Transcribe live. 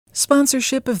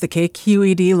Sponsorship of the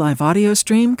KQED live audio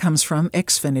stream comes from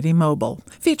Xfinity Mobile,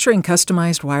 featuring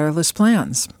customized wireless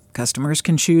plans. Customers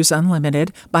can choose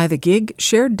unlimited, by the gig,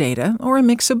 shared data, or a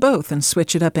mix of both and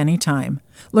switch it up anytime.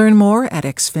 Learn more at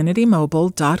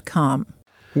xfinitymobile.com.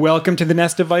 Welcome to the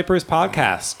Nest of Vipers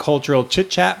podcast, cultural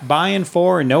chit-chat by and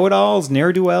for know-it-alls,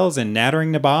 ne'er-do-wells, and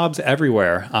nattering nabobs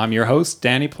everywhere. I'm your host,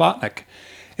 Danny Plotnick.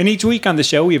 And each week on the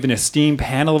show, we have an esteemed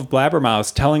panel of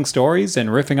blabbermouths telling stories and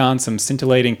riffing on some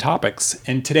scintillating topics.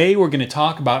 And today we're going to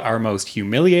talk about our most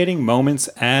humiliating moments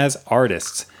as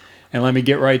artists. And let me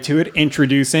get right to it,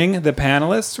 introducing the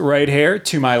panelists right here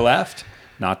to my left.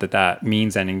 Not that that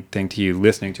means anything to you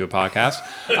listening to a podcast,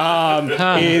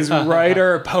 is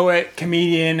writer, poet,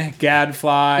 comedian,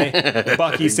 gadfly,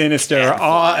 Bucky Sinister,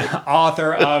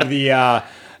 author of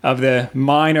the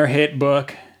minor hit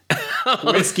book,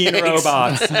 Whiskey and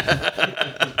Robots.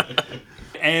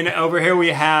 And over here we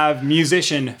have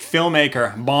musician,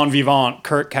 filmmaker, bon vivant,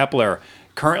 Kurt Kepler,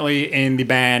 currently in the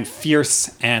band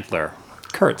Fierce Antler.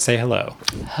 Kurt, say hello.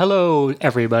 Hello,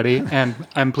 everybody, and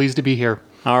I'm pleased to be here.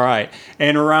 All right.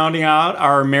 And rounding out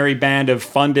our merry band of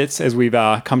fundits, as we've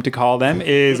come to call them,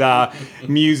 is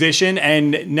musician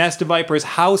and Nest of Vipers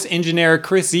house engineer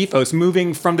Chris Zifos,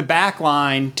 moving from the back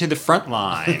line to the front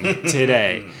line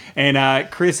today.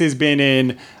 And Chris has been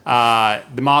in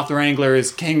the Moth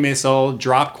Wranglers, King Missile,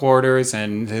 Drop Quarters,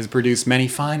 and has produced many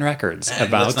fine records.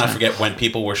 And let's not forget When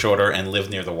People Were Shorter and Lived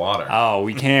Near the Water. Oh,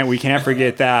 we can't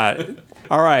forget that.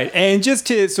 All right, and just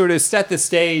to sort of set the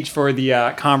stage for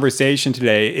the conversation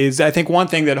today is, I think one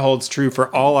thing that holds true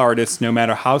for all artists, no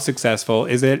matter how successful,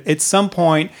 is that at some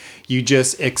point you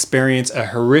just experience a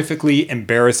horrifically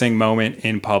embarrassing moment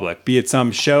in public, be it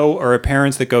some show or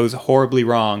appearance that goes horribly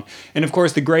wrong. And of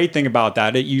course, the great thing about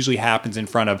that, it usually happens in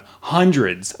front of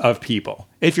hundreds of people.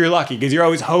 If you're lucky, because you're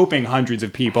always hoping hundreds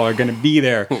of people are going to be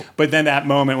there. But then that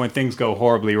moment when things go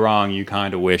horribly wrong, you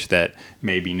kind of wish that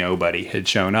maybe nobody had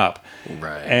shown up.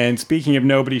 Right. And speaking of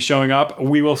nobody showing up,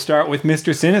 we will start with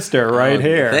Mr. Sinister right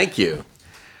here. Thank you.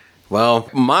 Well,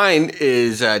 mine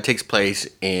takes place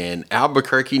in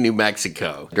Albuquerque, New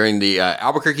Mexico, during the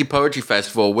Albuquerque Poetry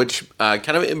Festival, which kind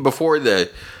of before the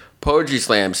Poetry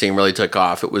Slam scene really took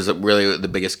off. It was really the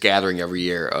biggest gathering every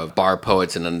year of bar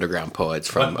poets and underground poets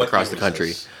from across the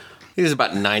country. It was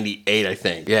about 98, I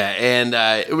think. Yeah, and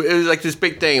it was like this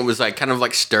big thing. It was like kind of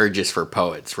like Sturgis for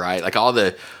poets, right? Like all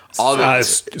the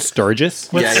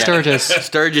Sturgis? What's Sturgis?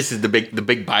 Sturgis is the big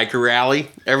biker rally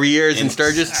every year. Is in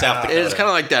Sturgis. South Dakota. It's kind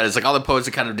of like that. It's like all the poets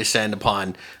that kind of descend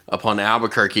upon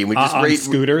Albuquerque. And we just on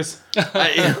scooters.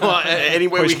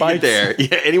 Anyway, we Push bikes? get there.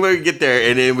 Yeah, anyway we get there,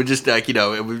 and it would just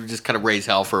it would just kind of raise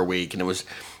hell for a week, and it was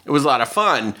a lot of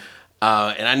fun.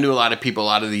 And I knew a lot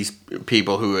of these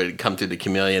people who had come through the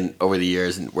Chameleon over the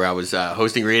years, and where I was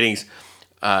hosting readings.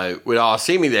 Would all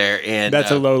see me there, and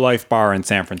that's a low life bar in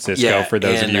San Francisco. For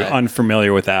those of you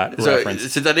unfamiliar with that reference,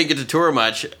 since I didn't get to tour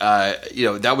much,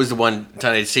 that was the one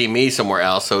time they'd see me somewhere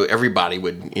else. So everybody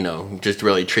would, just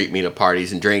really treat me to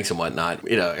parties and drinks and whatnot.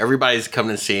 Everybody's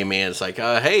coming to see me, and it's like,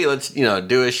 hey, let's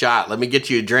do a shot. Let me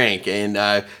get you a drink.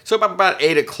 And so about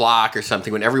 8 o'clock or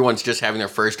something, when everyone's just having their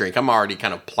first drink, I'm already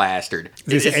kind of plastered.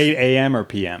 Is this 8 a.m. or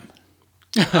p.m.?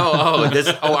 I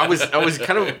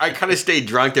kind of stayed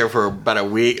drunk there for about a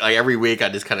week. Like every week, I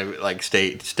just kind of like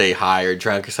stay high or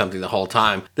drunk or something the whole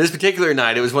time. This particular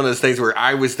night, it was one of those things where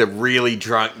I was the really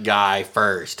drunk guy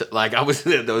first. Like there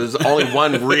was only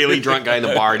one really drunk guy in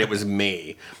the bar, and it was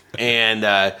me. And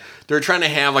they were trying to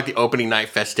have like the opening night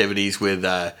festivities with.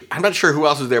 I'm not sure who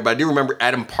else was there, but I do remember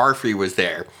Adam Parfrey was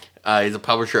there. He's a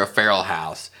publisher of Feral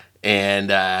House,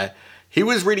 and he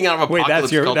was reading out of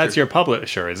Apocalypse Culture. That's your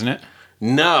publisher, isn't it?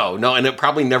 No, and it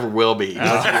probably never will be.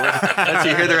 Once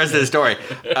you hear the rest of the story,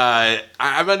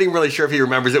 I'm not even really sure if he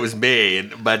remembers it was me,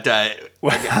 but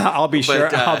I'll be sure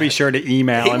to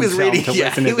email him.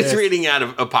 He was reading out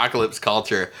of Apocalypse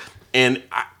Culture, and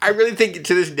I really think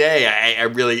to this day I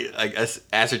really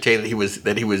ascertained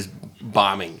that he was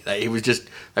bombing. That he was just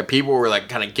that people were like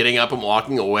kind of getting up and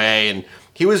walking away, and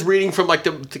he was reading from like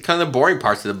the kind of the boring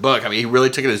parts of the book. I mean, he really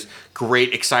took it as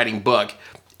great, exciting book.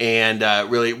 And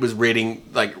really was reading,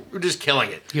 like, just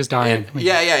killing it. He was dying. And,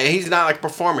 yeah. He's not like a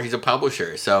performer. He's a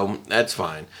publisher. So that's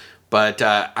fine. But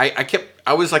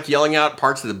I was like yelling out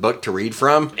parts of the book to read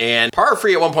from. And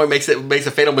Parfrey at one point makes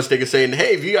a fatal mistake of saying,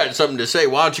 hey, if you got something to say,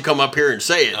 why don't you come up here and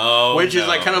say it? Which is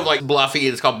like kind of like bluffing.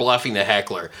 It's called bluffing the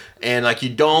heckler. And like you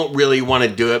don't really want to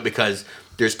do it because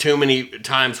there's too many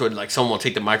times when like someone will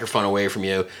take the microphone away from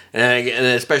you. And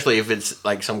especially if it's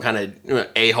like some kind of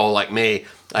a-hole like me.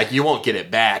 Like, you won't get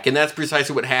it back. And that's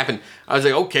precisely what happened. I was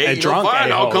like, okay, drunk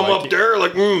fine, I'll come like, up there.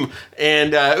 Like,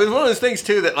 And it was one of those things,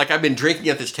 too, that, like, I've been drinking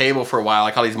at this table for a while.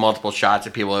 Like, all these multiple shots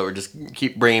of people that were just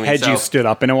keep bringing me. Had you stood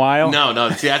up in a while? No.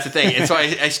 See, that's the thing. And so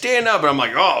I stand up, and I'm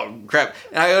like, oh, crap.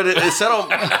 And I go to settle.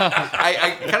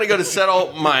 I kind of go to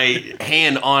settle my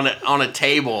hand on a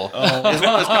table. Oh. It's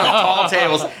one of those kind of tall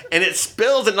tables. And it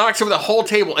spills. It knocks over the whole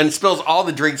table, and it spills all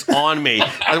the drinks on me.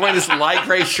 I was wearing this light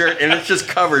gray shirt, and it's just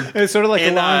covered. It's sort of like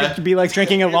it'd be like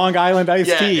drinking a Long Island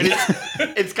iced tea.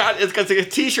 It's got a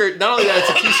t-shirt. Not only that,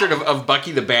 it's a t-shirt of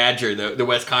Bucky the Badger, the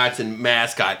Wisconsin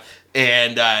mascot.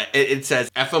 And it says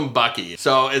F.M. Bucky.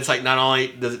 So it's like, not only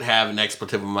does it have an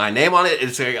expletive of my name on it,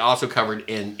 it's also covered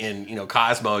in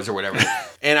Cosmos or whatever.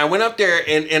 And I went up there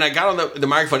and I got on the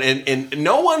microphone and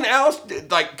no one else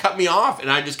like cut me off,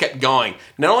 and I just kept going.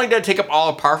 Not only did I take up all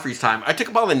of Parfrey's time, I took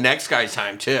up all the next guy's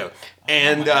time too.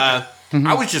 And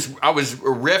I was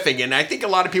riffing, and I think a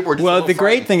lot of people were just well, the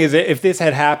great thing is, if this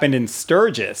had happened in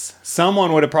Sturgis,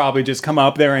 someone would have probably just come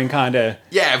up there and kind of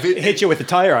hit you with the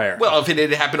tire iron. Well, if it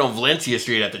had happened on Valencia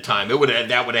Street at the time, that would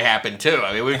have happened too.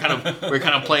 I mean, we were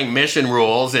kind of playing mission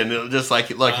rules, and it was just like,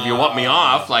 look, if you want me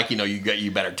off, like,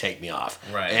 you better take me off.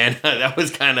 Right. And that was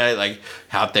kind of like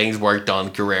how things worked on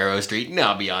Guerrero Street and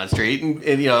Albion Street,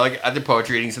 and like at the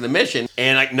poetry readings in the Mission,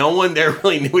 and like no one there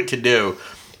really knew what to do.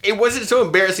 It wasn't so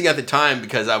embarrassing at the time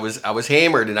because I was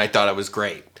hammered and I thought it was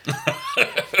great.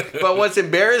 But what's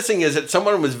embarrassing is that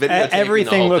someone was videotaping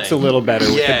everything the whole looks thing. a little better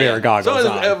with the bear goggles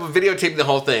Someone on. was videotaping the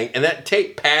whole thing, and that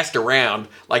tape passed around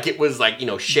like it was like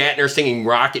Shatner singing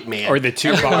Rocket Man or the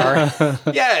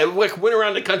 2-bar. Yeah, it went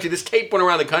around the country. This tape went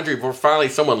around the country before finally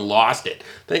someone lost it.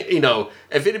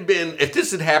 If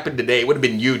this had happened today, it would have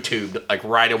been YouTubed like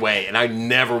right away, and I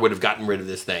never would have gotten rid of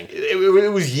this thing.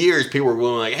 It was years. People were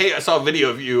going like, "Hey, I saw a video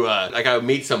of you." Like I would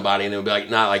meet somebody, and it would be like,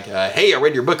 not like, "Hey, I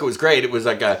read your book. It was great." It was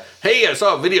like, "Hey, I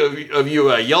saw a video of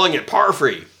you yelling at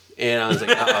Parfrey." And I was like,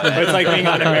 it's like being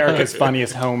on America's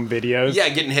Funniest Home Videos. Yeah,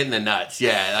 getting hit in the nuts.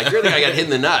 Yeah, like you're the guy got hit in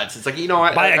the nuts. It's like,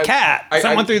 by a cat.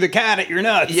 Someone threw the cat at your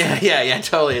nuts. Yeah,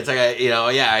 totally. It's like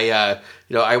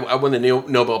I won the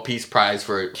Nobel Peace Prize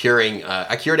for curing.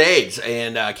 I cured AIDS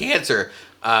and cancer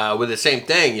with the same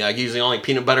thing. Like using only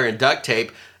peanut butter and duct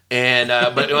tape. And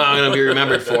but what I'm going to be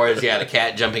remembered for is the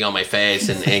cat jumping on my face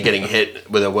and getting hit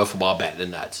with a wiffle ball bat in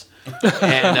the nuts.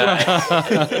 And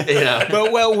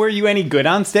But were you any good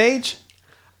on stage?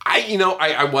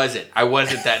 I wasn't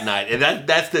that night, and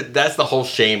that's the whole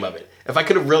shame of it. If I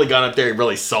could have really gone up there and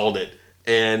really sold it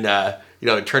and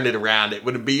turned it around, it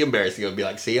wouldn't be embarrassing. It would be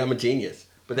like, see, I'm a genius.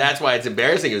 But that's why it's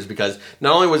embarrassing, is because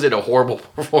not only was it a horrible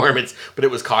performance, but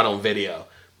it was caught on video.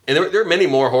 And there are many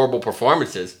more horrible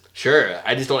performances. Sure,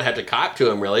 I just don't have to cop to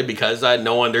them really because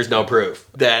there's no proof.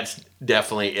 That's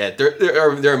definitely it.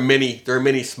 There are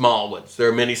many small ones. There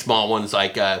are many small ones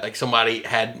like somebody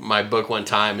had my book one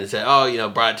time and said,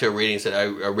 brought it to a reading and said, I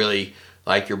really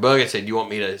like your book. I said, do you want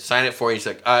me to sign it for you? He's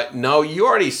like, no, you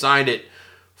already signed it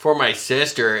for my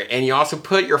sister, and you also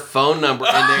put your phone number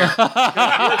in there. You were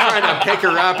trying to pick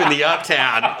her up in the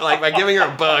Uptown, like by giving her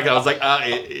a book. I was like,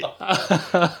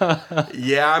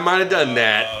 yeah, I might have done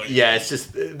that. Yeah, it's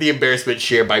just the embarrassment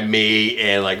shared by me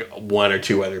and like one or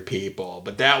two other people.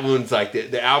 But that one's like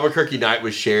the Albuquerque night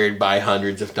was shared by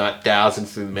hundreds, if not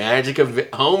thousands, through the magic of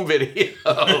home video.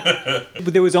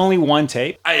 But there was only one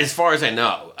tape. As far as I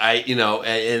know, and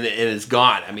it's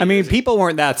gone. I mean, people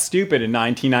weren't that stupid in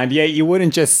 1998. You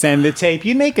wouldn't just send the tape.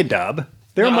 You'd make a dub.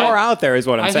 There are more out there, is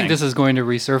what I'm saying. I think this is going to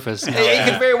resurface. It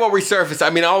could very well resurface. I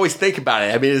mean, I always think about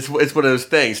it. I mean, it's one of those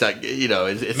things. Like,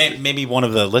 it's maybe one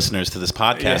of the listeners to this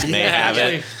podcast may have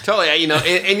it. Totally.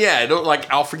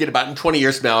 I'll forget about it. In 20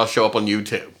 years from now, I'll show up on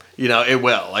YouTube. It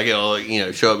will. Like, it'll,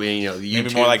 show up in, the YouTube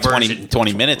maybe more like version.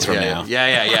 20 minutes from now.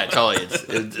 Yeah, totally.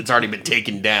 It's already been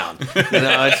taken down.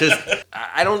 It's just,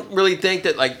 I don't really think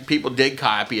that, like, people did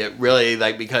copy it, really,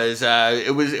 like, because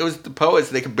it was the poets,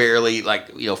 they could barely, like,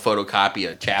 photocopy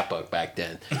a chapbook back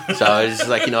then. So it's just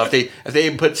like, if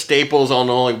they put staples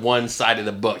on only one side of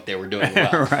the book, they were doing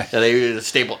well. Right. So they would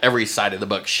staple every side of the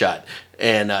book shut.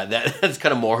 And that's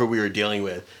kind of more who we were dealing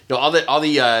with.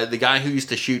 The guy who used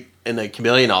to shoot in the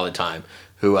Chameleon all the time,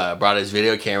 who brought his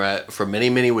video camera for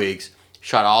many, many weeks,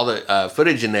 shot all the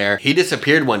footage in there. He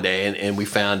disappeared one day, and we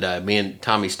found me and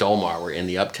Tommy Stolmar were in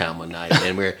the Uptown one night,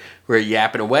 and we're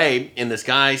yapping away, and this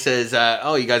guy says,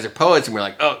 "Oh, you guys are poets," and we're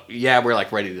like, "Oh, yeah," we're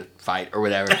like ready to fight or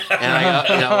whatever. And I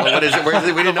go, what is it? Where is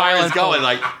it? We didn't know where it's going.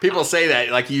 Like, people say that,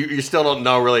 like, you still don't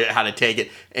know really how to take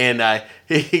it. And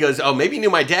he goes, oh, maybe you knew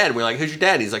my dad. And we're like, who's your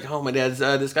dad? And he's like, oh, my dad's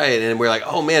this guy. And we're like,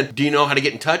 oh, man, do you know how to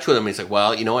get in touch with him? And he's like,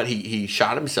 well, you know what? He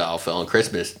shot himself on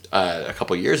Christmas a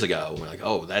couple of years ago. And we're like,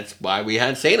 oh, that's why we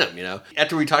hadn't seen him,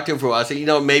 After we talked to him for a while, I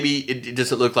said, maybe it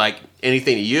doesn't look like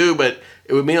anything to you, but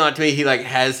it would mean a lot to me. He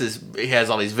has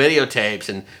all these videotapes,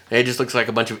 and it just looks like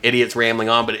a bunch of idiots rambling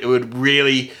on, but it would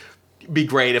really be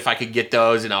great if I could get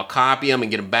those, and I'll copy them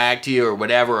and get them back to you or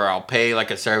whatever, or I'll pay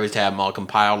like a service to have them all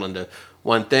compiled into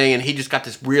one thing. And he just got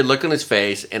this weird look on his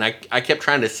face, and I kept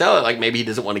trying to sell it like maybe he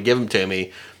doesn't want to give them to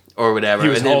me or whatever. He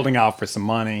was holding out for some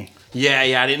money. Yeah,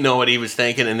 I didn't know what he was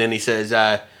thinking. And then he says,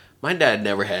 my dad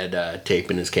never had tape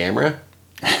in his camera.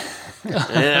 And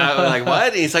I was like, what?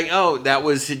 And he's like, oh, that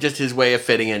was just his way of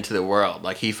fitting into the world.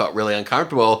 Like, he felt really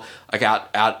uncomfortable, like,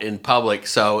 out in public.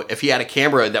 So if he had a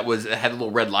camera that had a little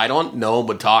red light on, no one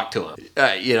would talk to him.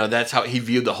 That's how he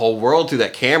viewed the whole world through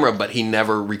that camera, but he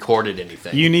never recorded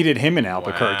anything. You needed him in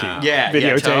Albuquerque. Wow. Yeah,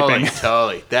 videotaping.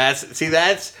 Totally. That's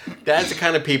the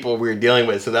kind of people we were dealing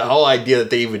with. So the whole idea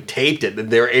that they even taped it, that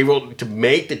they were able to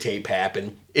make the tape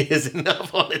happen, is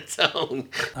enough on its own.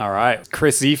 All right,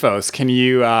 Chris Zefos, can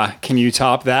you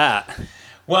top that?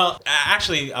 Well,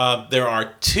 actually, there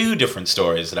are two different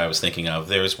stories that I was thinking of.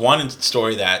 There's one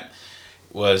story that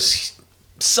was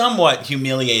somewhat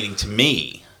humiliating to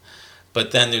me,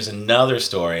 but then there's another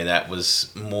story that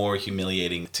was more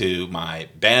humiliating to my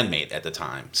bandmate at the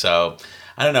time. So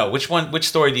I don't know, which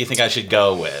story do you think I should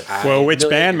go with? Well, which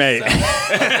bandmate?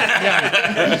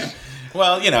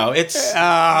 Well, it's...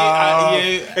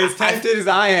 as tempted as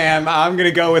I am, I'm going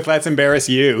to go with Let's Embarrass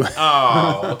You.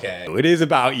 Oh, okay. It is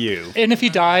about you. And if he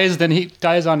dies, then he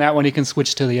dies on that one. He can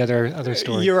switch to the other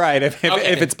story. You're right. If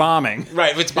it's bombing.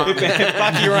 Right, if it's bombing. If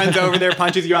Bucky runs over there,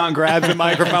 punches you out, and grabs the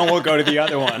microphone, we'll go to the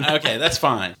other one. Okay, that's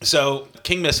fine. So,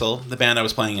 King Missile, the band I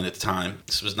was playing in at the time,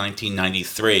 this was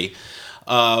 1993,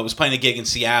 was playing a gig in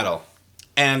Seattle.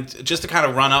 And just to kind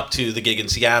of run up to the gig in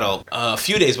Seattle, a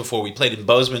few days before, we played in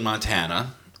Bozeman,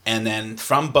 Montana. And then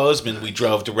from Bozeman, we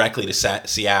drove directly to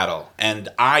Seattle. And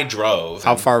I drove.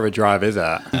 How far of a drive is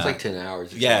that? It's like 10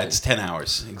 hours. Yeah, it's 10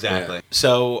 hours. Exactly. Yeah.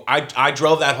 So I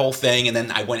drove that whole thing, and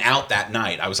then I went out that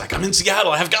night. I was like, I'm in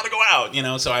Seattle. I've got to go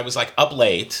out. So I was like up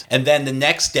late. And then the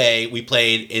next day, we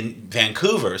played in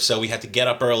Vancouver. So we had to get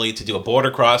up early to do a border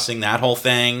crossing, that whole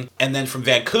thing. And then from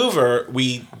Vancouver,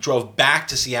 we drove back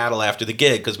to Seattle after the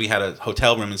gig because we had a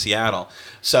hotel room in Seattle.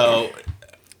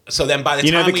 So then by the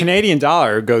time the Canadian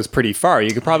dollar goes pretty far.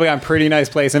 You could probably get a pretty nice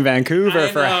place in Vancouver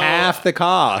for half the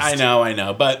cost. I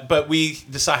know. But we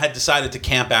had decided to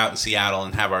camp out in Seattle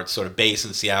and have our sort of base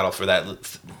in Seattle for that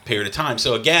period of time.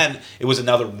 So again, it was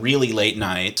another really late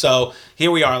night. So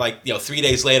here we are 3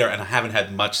 days later, and I haven't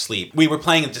had much sleep. We were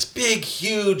playing at this big,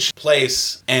 huge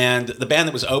place, and the band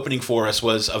that was opening for us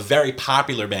was a very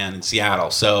popular band in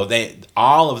Seattle. So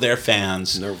all of their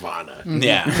fans... Nirvana.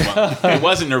 Yeah. Well, it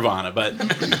wasn't Nirvana, but...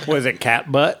 Was it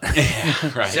Cat Butt? Yeah,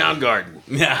 right. Soundgarden.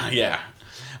 Yeah.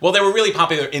 Well, they were really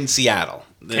popular in Seattle.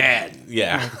 Tad.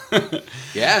 Yeah.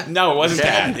 Yeah? No, it wasn't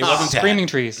Tad. It wasn't Tad. Screaming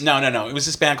Trees. No. It was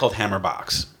this band called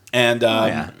Hammerbox. And,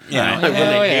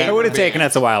 It would have taken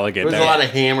us a while to get there was there. a lot of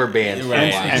hammer bands.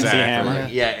 Right, for a while. MC exactly. Hammer.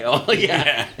 Yeah. Oh,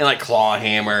 yeah. And like Claw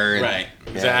Hammer. And, Right,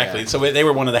 yeah, exactly. yeah. So they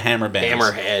were one of the Hammer bands.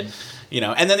 Hammerhead.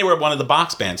 And then they were one of the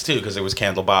box bands too, because there was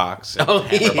Candlebox and Oh,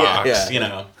 Hammerbox.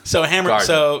 yeah. So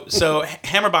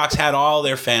Hammerbox had all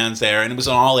their fans there, and it was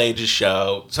an all ages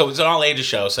show. So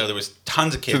there was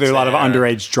tons of kids. So there were a lot of there.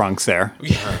 underage drunks there.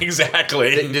 Yeah, exactly.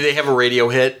 Did they have a radio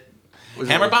hit?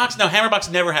 Hammerbox? No,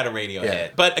 Hammerbox never had a radio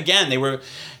hit. But again, they were,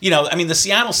 the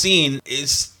Seattle scene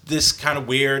is this kind of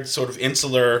weird sort of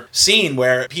insular scene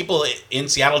where people in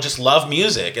Seattle just love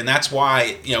music. And that's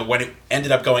why, when it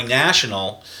ended up going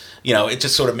national, it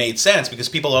just sort of made sense because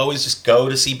people always just go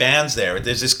to see bands there.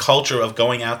 There's this culture of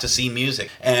going out to see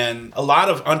music. And a lot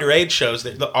of underage shows,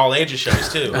 all ages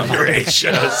shows too. Underage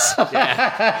shows.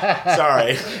 Yeah.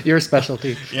 Sorry. Your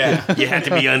specialty. Yeah. You had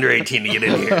to be under 18 to get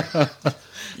in here.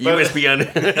 You must be under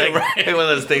right. One of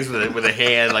those things with a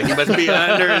hand, like you must be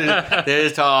under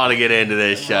this tall to get into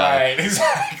this show. Right,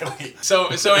 exactly. So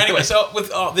anyway,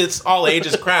 with this all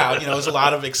ages crowd, there's a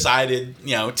lot of excited,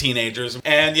 teenagers,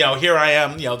 and here I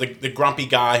am, the grumpy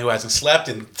guy who hasn't slept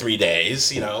in 3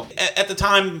 days. At the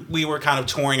time we were kind of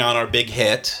touring on our big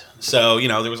hit. So,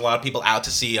 there was a lot of people out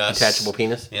to see us. Detachable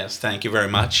penis? Yes, thank you very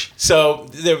much. So,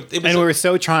 it was... And we were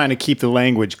so trying to keep the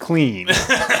language clean.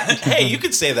 Hey, you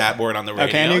could say that word on the radio.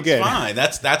 Okay, you're good. It's fine.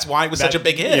 That's why it was such a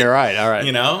big hit. You're right, all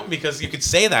right. Because you could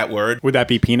say that word. Would that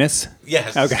be penis?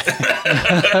 Yes.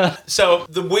 Okay. So,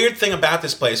 the weird thing about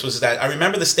this place was that I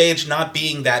remember the stage not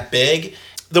being that big.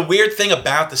 The weird thing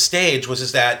about the stage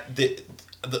was that the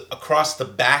across the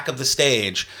back of the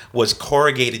stage was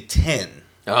corrugated tin.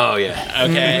 Oh yeah.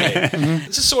 Okay.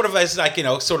 It's just sort of as like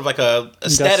a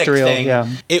aesthetic Industrial, thing. yeah.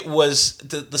 It was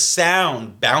the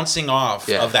sound bouncing off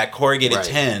of that corrugated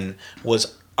tin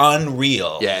was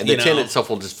unreal. Yeah, and the tin itself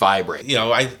will just vibrate.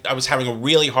 I was having a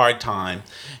really hard time.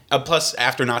 Plus,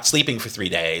 after not sleeping for 3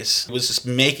 days, it was just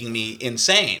making me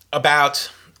insane.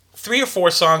 About 3 or 4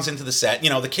 songs into the set,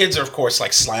 the kids are of course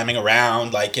like slamming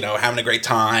around, like having a great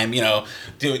time. They're all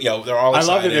excited. I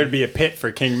love that there'd be a pit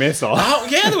for King Missile. Oh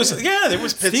yeah, there was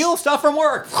pits. Steal stuff from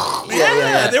work.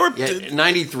 There were. In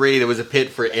 '93, there was a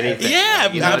pit for anything. Yeah,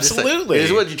 absolutely.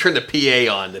 This is what you turn the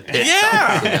PA on. The pit.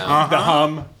 Yeah. The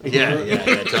hum. Yeah,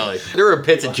 totally. There were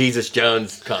pits at Jesus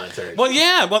Jones concerts. Well,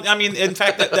 yeah. Well, I mean, in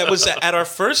fact, that was at our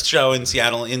first show in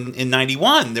Seattle in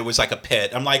 '91. There was like a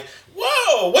pit. I'm like,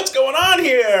 whoa, what's going on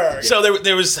here? Yeah. So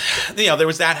there was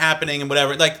that happening and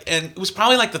whatever. And it was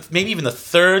probably like maybe even the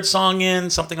 3rd song in,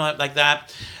 something like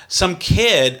that. Some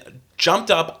kid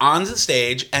jumped up on the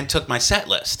stage and took my set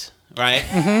list. Right?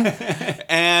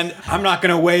 And I'm not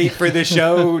going to wait for the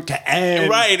show to end.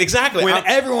 Right, exactly. When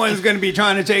everyone's going to be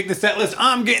trying to take the set list,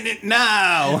 I'm getting it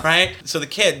now. Right? So the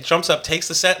kid jumps up, takes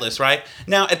the set list, right?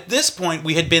 Now, at this point,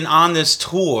 we had been on this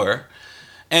tour,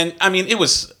 and I mean, it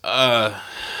was, So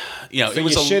you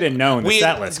should have known the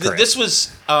set list, Chris. This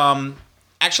was,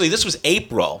 actually, this was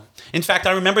April. In fact,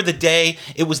 I remember the day,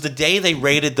 it was the day they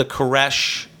raided the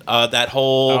Koresh, that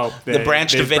whole, the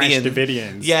Branch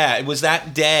Davidians. Yeah, it was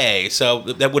that day. So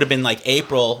that would have been like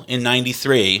April in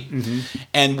 93. Mm-hmm.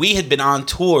 And we had been on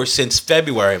tour since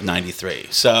February of 93.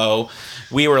 So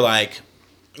we were like,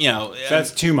 So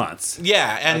that's 2 months.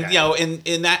 Yeah, and okay.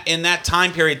 In that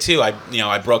time period too,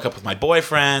 I broke up with my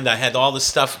boyfriend. I had all this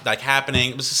stuff like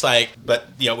happening. It was just like, but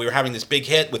we were having this big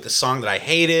hit with the song that I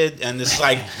hated, and this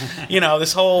like,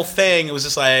 this whole thing. It was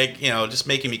just like, just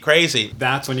making me crazy.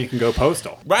 That's when you can go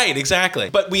postal. Right, exactly.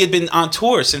 But we had been on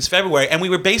tour since February, and we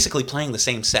were basically playing the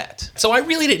same set. So I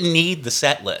really didn't need the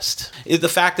set list. The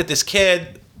fact that this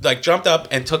kid like jumped up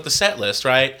and took the set list,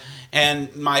 right?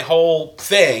 And my whole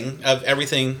thing of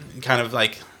everything kind of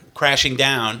like crashing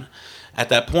down at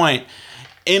that point,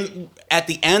 at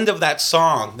the end of that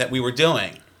song that we were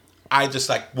doing, I just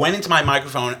like went into my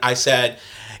microphone. I said,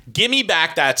 "Give me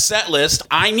back that set list.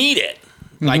 I need it."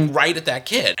 Like right at that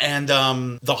kid. And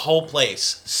the whole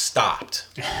place stopped.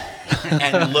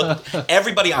 And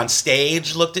everybody on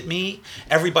stage looked at me.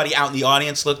 Everybody out in the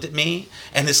audience looked at me.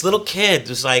 And this little kid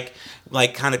was like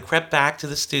kind of crept back to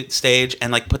the stage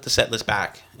and like put the set list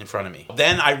back in front of me.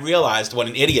 Then I realized what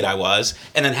an idiot I was,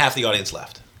 and then half the audience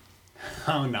left.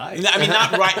 Oh, nice. I mean,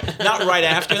 not right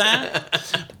after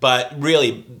that, but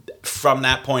really from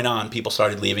that point on, people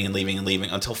started leaving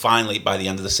until finally by the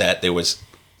end of the set, there was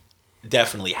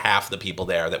definitely half the people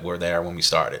there that were there when we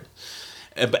started.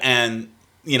 And,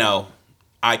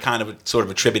 I kind of sort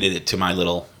of attributed it to my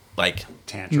little like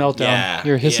tantrum. Meltdown.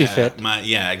 Your hissy fit.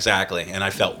 Exactly. And I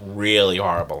felt really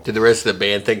horrible. Did the rest of the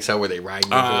band think so? Were they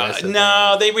riding you for the rest of the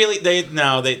No, they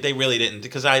really didn't,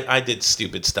 because I did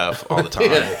stupid stuff all the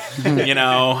time.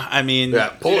 I mean,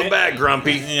 pull it back,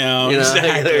 Grumpy.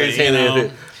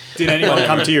 Exactly. Did anyone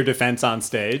come to your defense on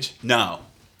stage? No,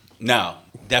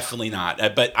 definitely not.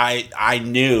 But I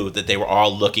knew that they were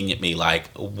all looking at me like,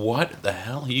 "What the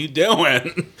hell are you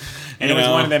doing?" And it was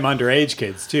one of them underage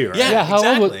kids too, right? Yeah, how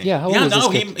exactly. old was this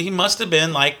kid? He must have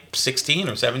been like 16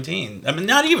 or 17. I mean,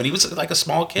 not even. He was like a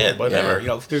small kid, whatever.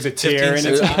 There's a tear in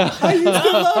his eye. I used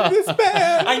to love this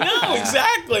band. I know,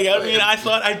 exactly. I mean, I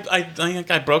thought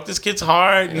I broke this kid's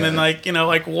heart, and then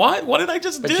what? What did I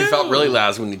just do? But you felt really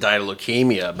lousy when he died of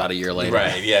leukemia about a year later.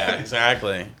 Right, yeah,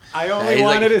 exactly. I only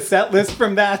wanted a set list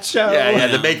from that show. Yeah,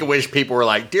 the Make-A-Wish people were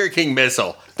like, "Dear King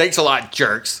Missile, thanks a lot,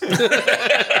 jerks."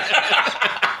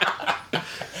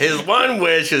 His one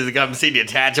wish is to come see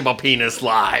Detachable Penis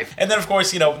live. And then, of course,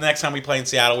 the next time we play in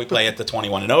Seattle, we play at the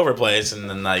 21 and over place, and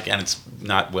then and it's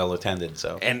not well attended.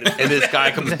 So and this guy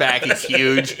comes back, he's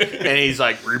huge, and he's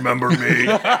like, "Remember me?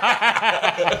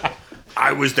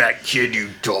 I was that kid you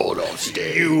told on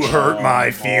stage. You hurt my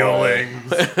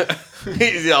feelings."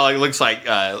 He's, it looks like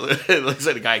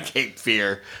the guy in Cape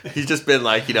Fear. He's just been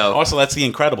like, Also, that's The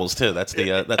Incredibles too. That's the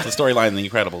storyline in The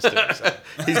Incredibles too. So.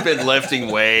 He's been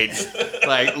lifting weights,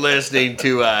 like listening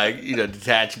to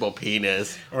Detachable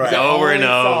Penis over and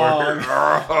over.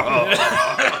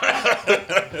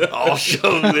 I'll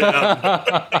show them.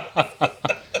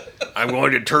 I'm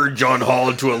going to turn John Hall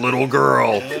into a little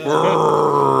girl.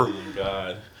 Oh,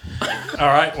 God. All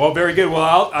right. Well, very good.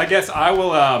 Well, I guess I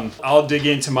will. I'll dig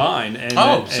into mine.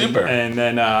 Super. And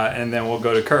then we'll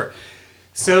go to Kurt.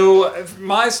 So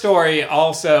my story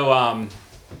also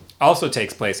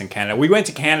takes place in Canada. We went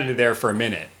to Canada there for a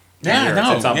minute.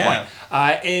 At some point.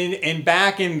 And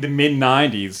back in the mid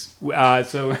 '90s.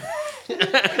 So.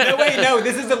 No,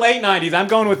 this is the late 90s. I'm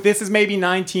going with this is maybe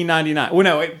 1999. Well,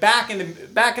 no, back in the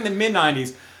mid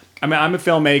 90s. I mean, I'm a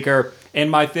filmmaker, and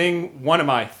one of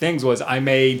my things was I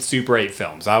made Super 8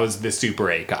 films. I was the Super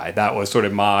 8 guy. That was sort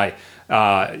of my,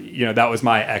 that was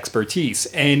my expertise.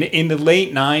 And in the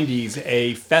late 90s,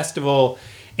 a festival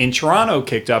in Toronto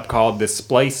kicked up called the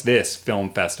Splice This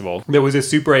Film Festival. There was a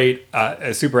Super 8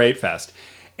 Fest.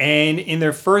 And in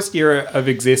their first year of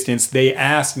existence, they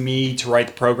asked me to write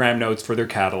the program notes for their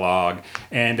catalog,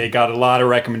 and they got a lot of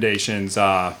recommendations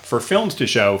for films to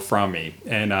show from me,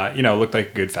 and it looked like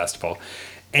a good festival.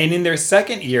 And in their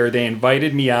second year, they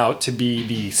invited me out to be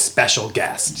the special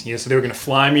guest. So they were going to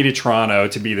fly me to Toronto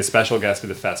to be the special guest of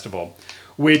the festival,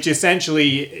 which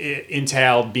essentially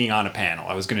entailed being on a panel.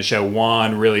 I was going to show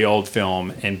one really old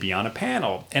film and be on a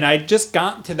panel. And I just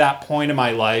got to that point in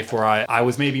my life where I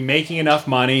was maybe making enough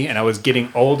money and I was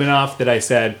getting old enough that I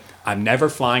said, I'm never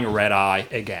flying a red eye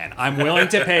again. I'm willing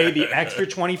to pay the extra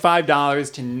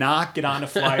 $25 to not get on a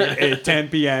flight at 10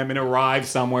 p.m. and arrive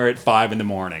somewhere at 5 in the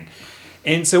morning.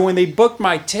 And so when they booked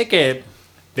my ticket,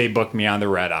 they booked me on the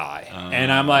red eye.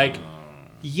 And I'm like,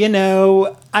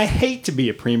 I hate to be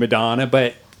a prima donna,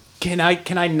 but can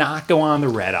I not go on the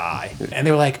red eye? And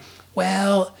they were like,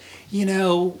 well,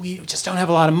 we just don't have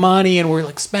a lot of money, and we're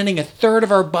like spending a third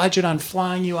of our budget on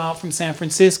flying you out from San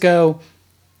Francisco.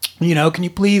 Can you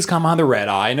please come on the red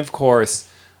eye? And of course,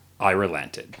 I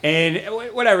relented. And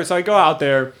whatever, so I go out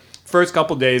there, first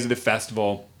couple days of the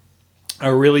festival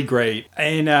are really great.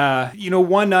 And,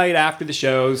 one night after the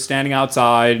show, standing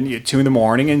outside, 2 a.m,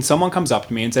 and someone comes up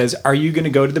to me and says, are you going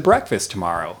to go to the breakfast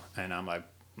tomorrow? And I'm like,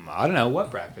 I don't know, what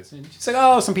breakfast? And she's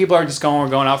like, some people are just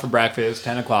going out for breakfast,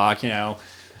 10 o'clock, I'm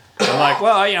like,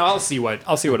 well, I'll see what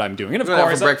I'm doing. And of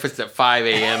course, for breakfast at 5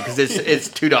 a.m. because it's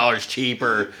 $2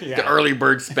 cheaper. Yeah. The early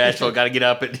bird special. Got to get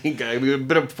up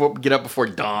before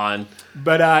dawn.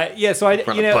 But so I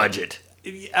on a budget.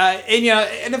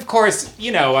 And of course,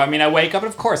 I wake up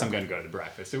and of course I'm going to go to the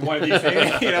breakfast. And one of these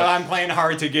things, I'm playing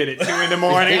hard to get at 2 a.m.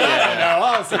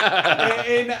 I don't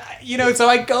know. And, so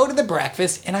I go to the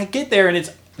breakfast and I get there and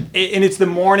it's the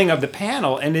morning of the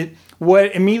panel. And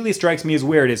what immediately strikes me as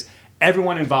weird is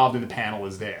everyone involved in the panel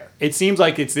is there. It seems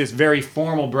like it's this very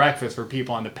formal breakfast for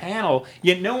people on the panel,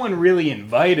 yet no one really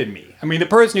invited me. I mean, the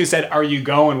person who said, are you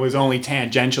going, was only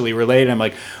tangentially related. I'm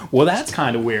like, well, that's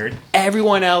kind of weird.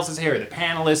 Everyone else is here. The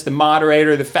panelists, the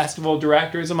moderator, the festival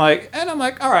directors. I'm like,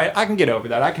 all right, I can get over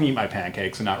that. I can eat my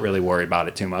pancakes and not really worry about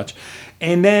it too much.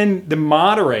 And then the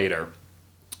moderator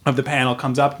of the panel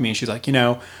comes up to me and she's like,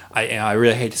 I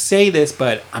really hate to say this,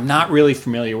 but I'm not really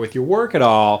familiar with your work at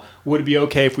all. Would it be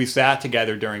okay if we sat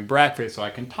together during breakfast so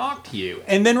I can talk to you?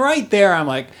 And then right there, I'm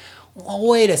like, well,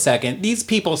 wait a second. These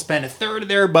people spent a third of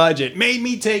their budget, made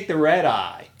me take the red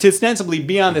eye to ostensibly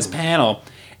be on this panel.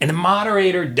 And the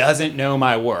moderator doesn't know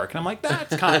my work. And I'm like,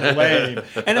 that's kind of lame.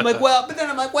 And I'm like,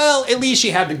 well, at least she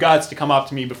had the guts to come up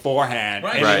to me beforehand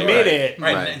and admit it.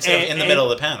 Right. Instead of in the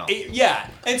middle of the panel. Yeah.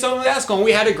 And so that's cool.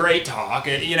 We had a great talk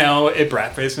at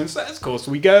breakfast. And so that's cool.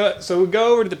 So we go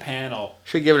over to the panel.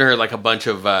 Should have given her like a bunch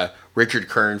of Richard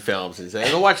Kern films and say,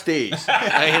 go watch these. These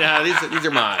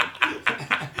are mine.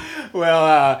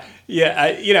 Well,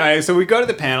 so we go to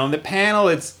the panel. And the panel,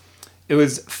 it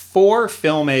was 4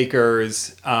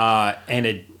 filmmakers and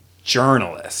a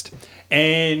journalist.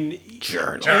 And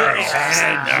journalist.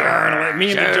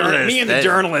 Me and the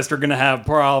journalist are going to have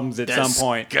problems at some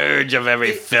point. Scourge of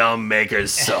every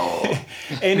filmmaker's soul.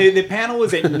 And the panel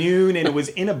was at noon, and it was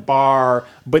in a bar,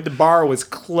 but the bar was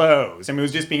closed. I mean, it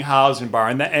was just being housed in a bar,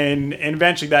 and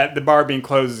eventually the bar being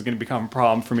closed is going to become a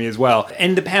problem for me as well.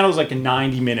 And the panel was like a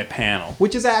 90-minute panel,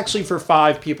 which is actually for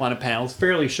 5 people on a panel. It's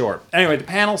fairly short. Anyway, the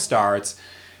panel starts.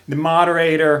 The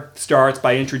moderator starts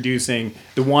by introducing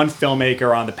the one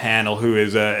filmmaker on the panel who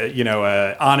is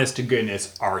a honest to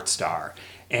goodness art star.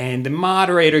 And the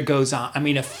moderator goes on, I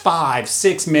mean, a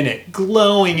 5-6 minute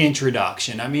glowing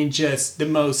introduction. I mean, just the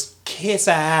most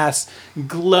kiss-ass,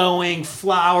 glowing,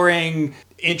 flowering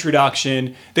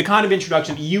introduction. The kind of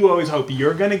introduction you always hope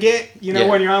you're going to get,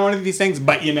 when you're on one of these things,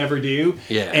 but you never do.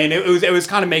 Yeah. And it was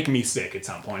kind of making me sick at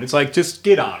some point. It's like, just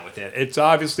get on with it. It's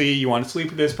obviously you want to sleep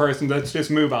with this person, let's just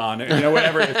move on,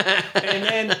 whatever it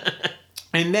is.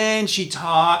 And then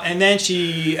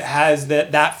she has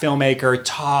that filmmaker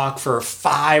talk for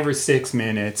 5 or 6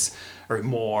 minutes or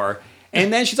more.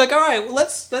 And then she's like, all right, well,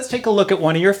 let's take a look at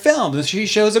one of your films. And she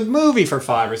shows a movie for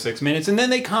 5 or 6 minutes. And then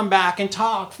they come back and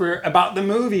talk about the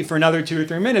movie for another 2 or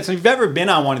 3 minutes. And if you've ever been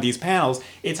on one of these panels,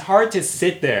 it's hard to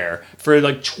sit there for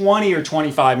like 20 or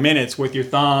 25 minutes with your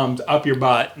thumbs up your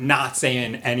butt, not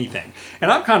saying anything.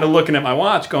 And I'm kind of looking at my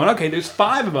watch going, okay, there's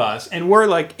 5 of us. And we're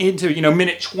like into,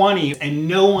 minute 20 and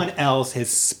no one else has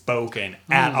spoken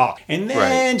at all. And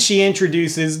then she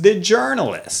introduces the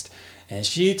journalist. And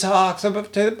she talks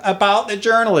about the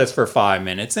journalist for 5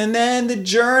 minutes. And then the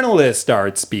journalist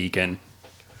starts speaking.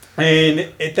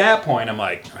 And at that point, I'm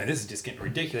like, oh, this is just getting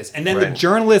ridiculous. And then the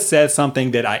journalist says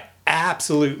something that I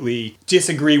absolutely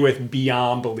disagree with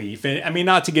beyond belief. And I mean,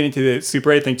 not to get into the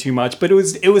Super 8 thing too much, but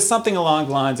it was something along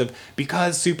the lines of,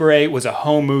 because Super 8 was a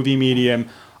home movie medium,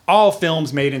 all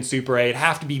films made in Super 8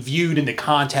 have to be viewed in the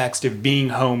context of being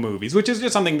home movies, which is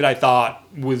just something that I thought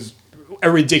was a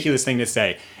ridiculous thing to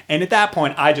say. And at that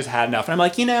point, I just had enough. And I'm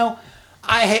like,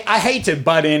 I hate to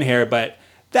butt in here, but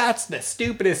that's the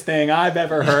stupidest thing I've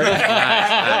ever heard.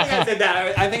 I think I said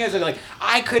that. I think I said, like,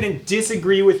 I couldn't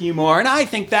disagree with you more. And I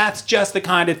think that's just the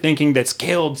kind of thinking that's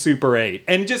killed Super 8.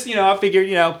 And just, I figured,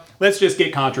 let's just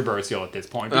get controversial at this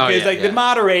point. Because, the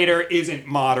moderator isn't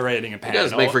moderating a panel. It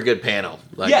does make for a good panel.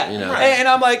 And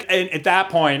I'm like, and at that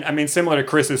point, I mean, similar to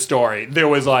Chris's story, there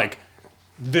was, like,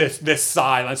 this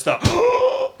silence,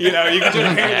 you can just hear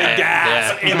the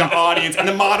gas in the audience, and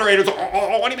the moderators,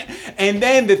 what do you mean? And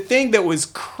then the thing that was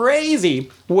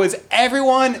crazy was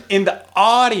everyone in the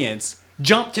audience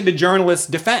jumped to the journalist's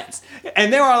defense.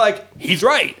 And they were like, he's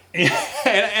right.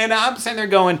 and I'm sitting there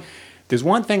going, there's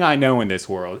one thing I know in this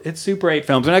world. It's Super 8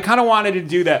 films. And I kind of wanted to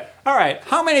do that. All right,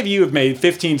 how many of you have made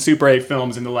 15 Super 8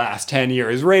 films in the last 10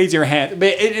 years? Raise your hand.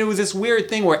 But it was this weird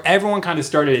thing where everyone kind of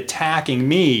started attacking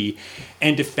me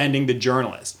and defending the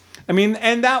journalist. I mean,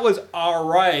 and that was all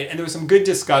right. And there was some good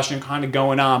discussion kind of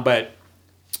going on. But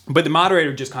the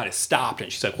moderator just kind of stopped.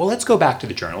 And she's like, well, let's go back to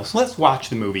the journalist. Let's watch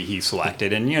the movie he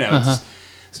selected. And,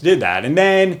 so did that. And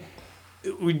then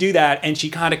we do that, and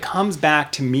she kind of comes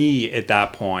back to me at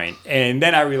that point, and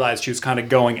then I realized she was kind of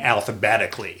going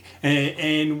alphabetically.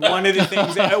 And one of the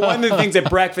things at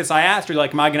breakfast, I asked her,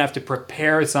 like, am I gonna have to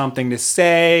prepare something to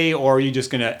say, or are you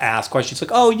just gonna ask questions? She's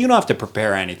like, oh, you don't have to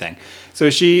prepare anything. So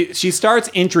she starts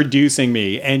introducing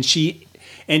me, and she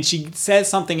says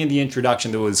something in the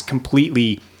introduction that was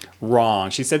completely wrong.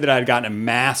 She said that I had gotten a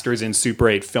master's in Super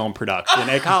 8 film production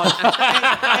at college.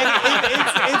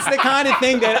 and it's the kind of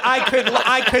thing that I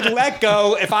could let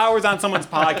go if I was on someone's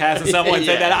podcast and someone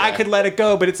said that. I could let it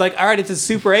go, but it's like, all right, it's a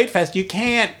Super 8 fest. You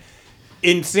can't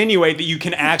insinuate that you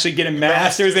can actually get a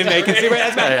master's in making Super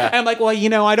 8. And I'm like, well,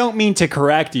 I don't mean to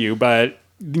correct you, but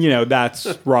that's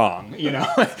wrong,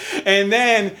 And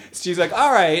then she's like,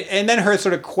 all right. And then her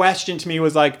sort of question to me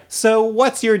was like, so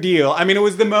what's your deal? I mean, it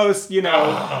was the most, and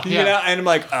I'm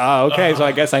like, oh, okay. So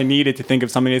I guess I needed to think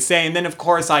of something to say. And then, of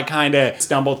course, I kind of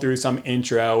stumbled through some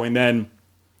intro, and then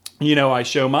I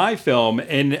show my film.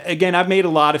 And again, I've made a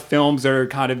lot of films that are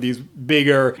kind of these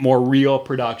bigger, more real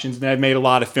productions. And I've made a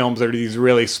lot of films that are these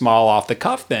really small,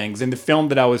 off-the-cuff things. And the film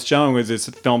that I was showing was this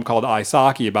film called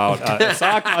Aisaki about a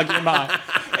sock monkey in mine.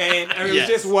 And it was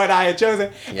just what I had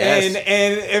chosen. Yes.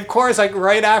 And of course, like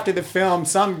right after the film,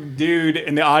 some dude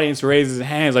in the audience raises his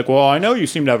hand. He's like, well, I know you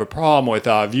seem to have a problem with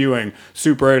viewing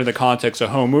Super 8 in the context of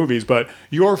home movies, but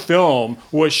your film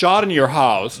was shot in your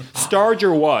house, starred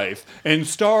your wife, and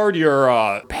starred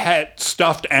your pet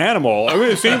stuffed animal. I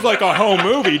mean, it seems like a home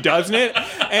movie, doesn't it?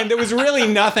 And there was really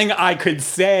nothing I could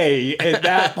say at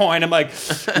that point. I'm like,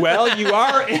 well, you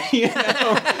are,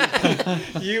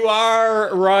 you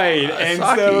are right. And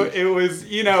so it was,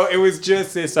 it was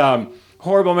just this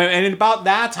horrible moment. And about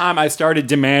that time, I started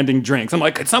demanding drinks. I'm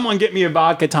like, could someone get me a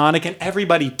vodka tonic? And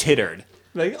everybody tittered.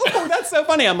 Like, oh, that's so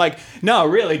funny. I'm like, no,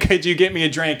 really, could you get me a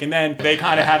drink? And then they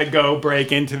kind of had to go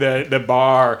break into the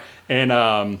bar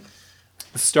and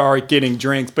start getting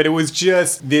drinks. But it was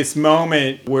just this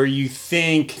moment where you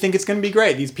think it's going to be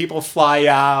great. These people fly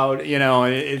out,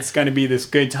 it's going to be this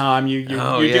good time. You're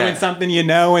doing something,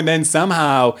 and then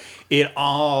somehow it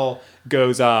all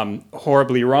goes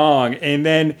horribly wrong. And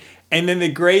then And then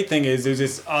the great thing is there's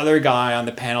this other guy on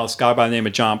the panel, this guy by the name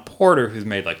of John Porter, who's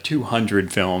made like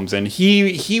 200 films. And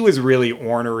he was really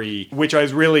ornery, which I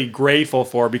was really grateful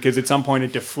for because at some point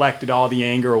it deflected all the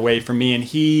anger away from me.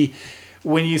 And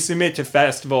when you submit to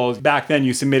festivals, back then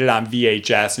you submitted on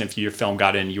VHS, and if your film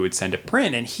got in, you would send it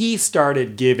print. And he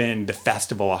started giving the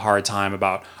festival a hard time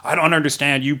about, I don't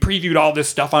understand, you previewed all this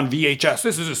stuff on VHS.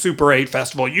 This is a Super 8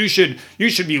 festival. You should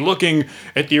be looking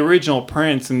at the original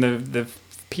prints. And the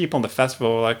people in the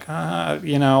festival were like,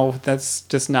 that's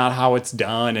just not how it's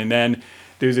done. And then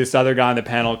there's this other guy on the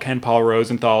panel, Ken Paul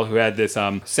Rosenthal, who had this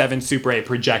 7 Super 8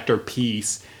 projector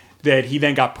piece that he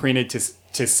then got printed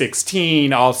to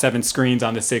 16, all 7 screens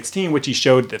on the 16, which he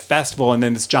showed at the festival. And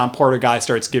then this John Porter guy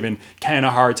starts giving Ken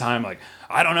a hard time, like,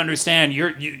 I don't understand,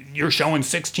 you're showing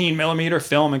 16 millimeter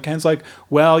film. And Ken's like,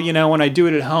 well, when I do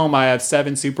it at home, I have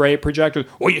 7 Super 8 projectors.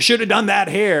 Well, you should have done that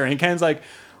here. And Ken's like,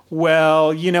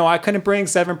 well, I couldn't bring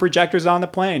 7 projectors on the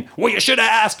plane. Well, you should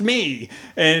have asked me.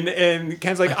 And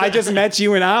Ken's like, I just met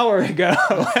you an hour ago.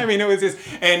 I mean, it was just,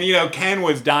 and Ken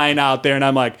was dying out there, and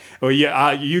I'm like, well,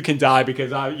 yeah, you can die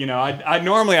because I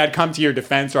normally I'd come to your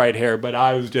defense right here, but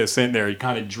I was just sitting there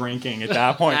kind of drinking at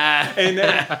that point. and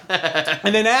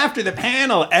then after the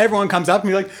panel, everyone comes up to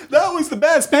me like, that was the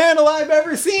best panel I've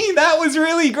ever seen. That was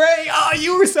really great. Oh,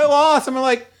 you were so awesome. I'm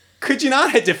like, could you not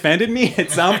have defended me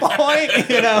at some point?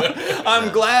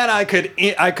 I'm glad I could.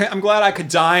 I'm glad I could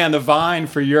die on the vine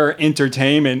for your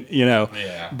entertainment.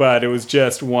 Yeah. But it was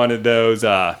just one of those.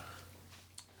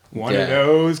 One of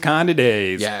those kind of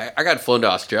days. Yeah, I got flown to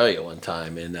Australia one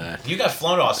time, and you got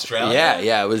flown to Australia.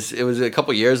 Yeah, it was a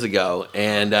couple years ago,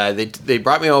 and they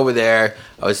brought me over there.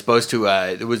 I was supposed to.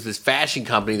 There was this fashion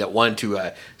company that wanted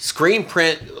to screen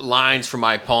print lines for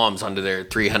my poems onto their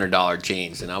 $300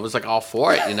 jeans, and I was like all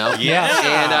for it, Yeah.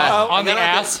 And On the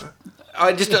ass.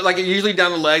 Just like usually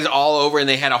down the legs, all over, and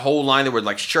they had a whole line that were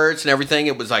like shirts and everything.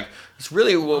 It was like it's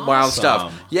really wild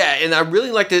stuff. Yeah, and I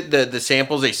really liked the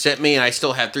samples they sent me, and I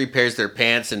still have 3 pairs of their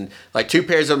pants, and like 2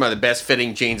 pairs of them are the best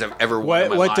fitting jeans I've ever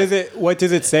worn. What does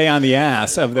it say on the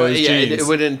ass of those jeans? It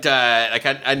wouldn't like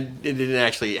it didn't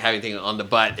actually have anything on the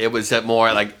butt. It was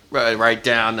more like right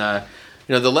down the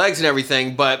legs and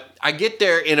everything. But I get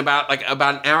there in about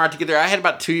an hour to get there. I had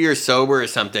about 2 years sober or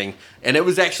something, and it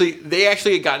was they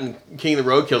actually had gotten King of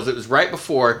the Roadkills. It was right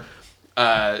before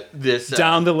this.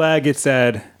 Down the leg, it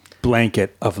said,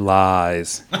 "Blanket of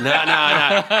Lies." No. No,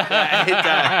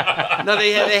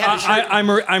 they had. A shirt.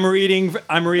 I'm reading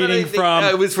from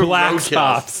it was from Black Roadkills.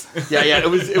 Stops. Yeah. It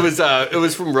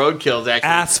was from Roadkills actually.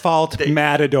 Asphalt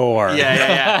Matador.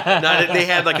 Yeah. No, they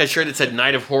had like a shirt that said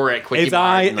 "Night of Horror" at Quickie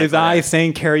Mart. I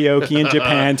sang karaoke in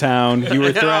Japantown. You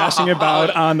were thrashing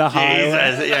about on the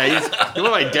highway. Yeah, he's one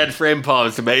of my dead friend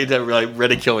poems to make to really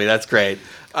ridicule me. That's great.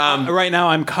 Right now,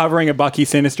 I'm covering a Bucky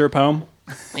Sinister poem.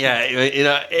 Yeah,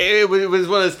 it was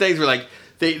one of those things where like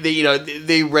they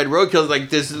read Roadkills like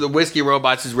this is the Whiskey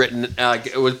Robots is written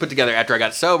it was put together after I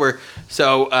got sober.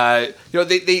 So I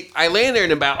land there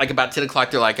and about 10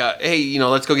 o'clock they're like hey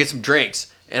let's go get some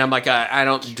drinks, and I'm like I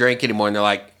don't drink anymore, and they're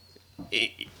like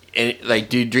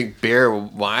do you drink beer or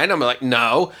wine? I'm like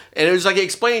no, and it was like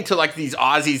explaining to like these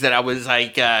Aussies that I was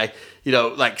like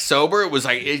like sober. It was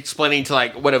like explaining to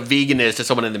like what a vegan is to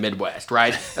someone in the Midwest,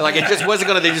 right? And like it just wasn't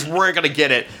gonna. They just weren't gonna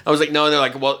get it. I was like, no. And they're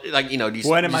like, well, like do you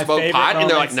smoke pot? And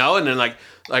they're like, no. And then like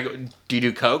do you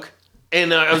do coke?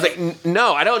 And I was like,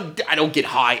 no, I don't get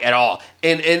high at all.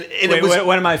 And it was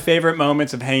one of my favorite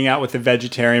moments of hanging out with a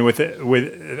vegetarian with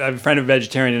a friend of a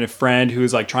vegetarian and a friend who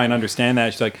was like trying to understand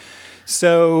that. She's like,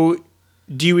 so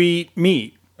do you eat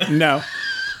meat? No.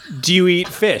 Do you eat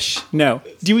fish? No.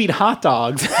 Do you eat hot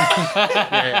dogs? No.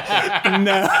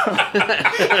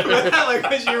 Like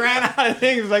when she ran out of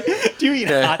things, like, do you eat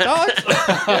hot dogs?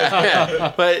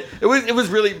 Yeah. But it was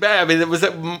really bad. I mean, it was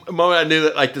that moment I knew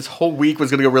that like this whole week was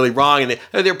going to go really wrong, and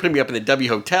they were putting me up in the W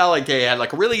Hotel. Like they had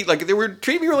like really like they were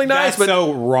treating me really nice. That's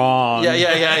so wrong.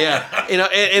 Yeah.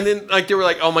 And then like they were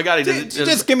like, oh my god,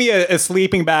 just give me a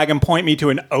sleeping bag and point me to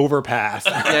an overpass.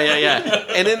 Yeah.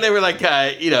 And then they were like,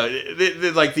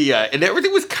 and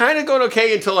everything was kind of going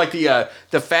okay until like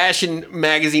the fashion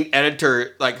magazine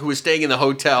editor like who was staying in the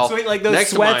hotel. So wait, like those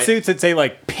sweatsuits that say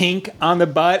like pink on the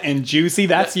butt and juicy.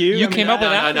 That's you. You came up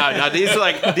with that. No. These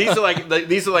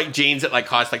are like jeans that like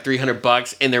cost like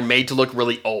 $300 and they're made to look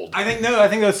really old. I think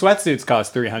those sweatsuits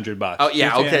cost $300. Oh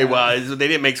yeah, okay. Well, they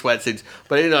didn't make sweatsuits,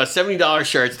 but $70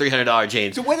 shirts, $300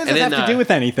 jeans. So what does it have to do with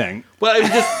anything? Well, it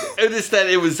was just that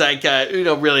it was like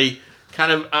really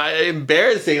kind of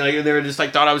embarrassing. Like they were just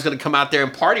like thought I was going to come out there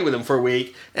and party with them for a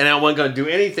week, and I wasn't going to do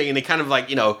anything. And they kind of like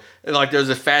like there was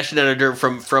a fashion editor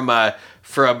from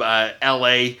from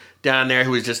L.A. down there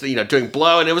who was just, doing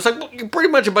blow. And it was like pretty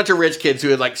much a bunch of rich kids who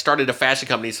had like started a fashion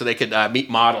company so they could meet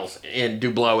models and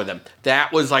do blow with them.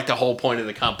 That was like the whole point of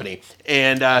the company.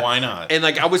 And why not? And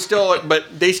like I was still, but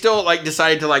they still like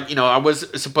decided to like, I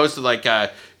was supposed to like, they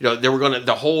were going to,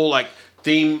 the whole like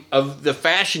theme of the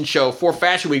fashion show for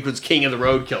Fashion Week was King of the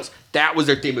Roadkills. That was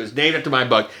their theme. It was named after my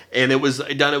book. And it was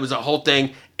done. It was a whole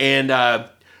thing. And I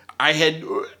had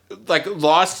like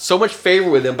lost so much favor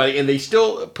with them, and they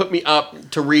still put me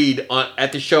up to read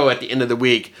at the show at the end of the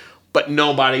week. But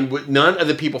none of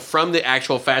the people from the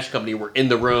actual fashion company were in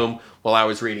the room while I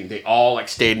was reading. They all like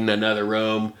stayed in another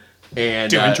room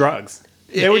and Doing drugs.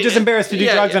 They were just embarrassed to do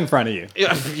drugs in front of you.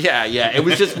 Yeah. It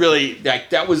was just really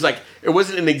like that was like it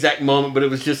wasn't an exact moment, but it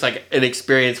was just like an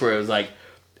experience where it was like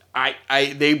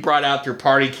they brought out their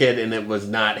party kid and it was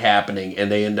not happening, and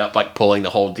they end up like pulling the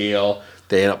whole deal.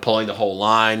 They end up pulling the whole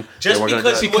line. Just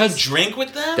because you wouldn't drink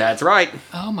with them? That's right.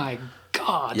 Oh my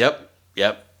God. Yep.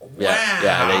 Yeah.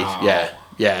 Wow.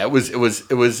 Yeah. It was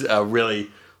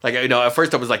really like at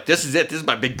first I was like, this is it. This is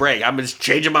my big break. I'm just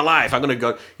changing my life. I'm gonna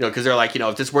go because they're like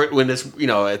if this when this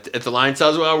if the line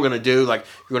sells well, we're gonna do like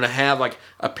you're gonna have like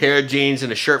a pair of jeans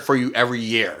and a shirt for you every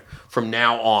year from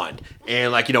now on,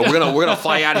 and like we're gonna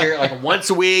fly out here like once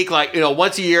a week, like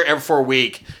once a year for a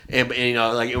week, and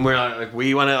like and we're like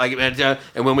we want to like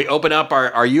and when we open up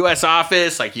our U.S.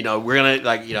 office, like we're gonna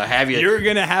like have you. You're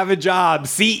gonna have a job,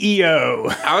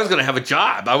 CEO. I was gonna have a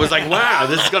job. I was like, wow,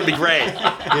 this is gonna be great,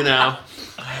 I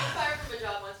fired from a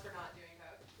job once for not doing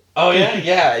coke. Oh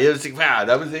yeah. It was like, wow,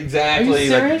 that was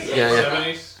exactly. Are you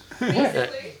serious?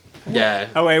 Like, yeah.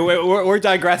 Oh wait, we're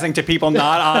digressing to people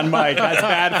not on mic. That's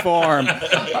bad form.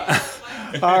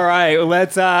 All right,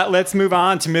 let's move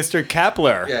on to Mr.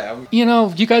 Kepler. Yeah.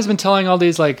 You guys have been telling all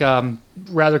these like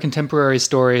rather contemporary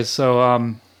stories, so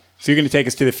So you're going to take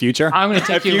us to the future? I'm going to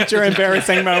take a you future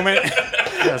embarrassing moment.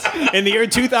 Yes. In the year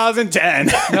 2010.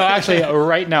 No, actually,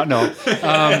 right now, no.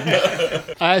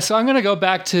 So I'm going to go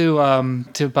back to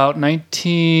about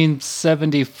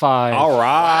 1975. All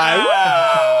right.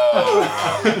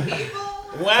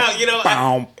 Wow,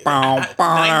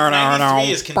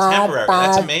 93 is contemporary.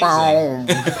 That's amazing.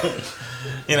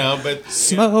 But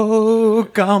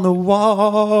Smoke on the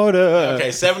water.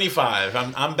 Okay, 75.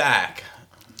 I'm back.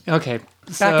 Okay.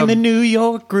 Back in the New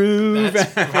York groove.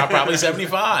 That's probably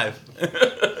 75.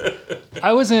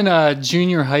 I was in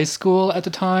junior high school at the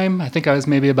time. I think I was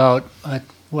maybe about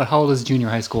how old is junior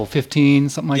high school? 15,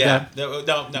 something like that.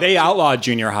 No. They outlawed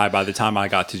junior high by the time I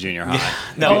got to junior high.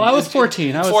 No, I was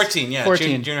 14. I was 14, yeah.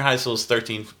 14. Junior high school is 12,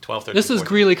 13. This is 14.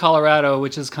 Greeley, Colorado,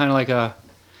 which is kind of like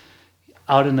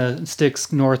out in the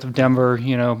sticks north of Denver,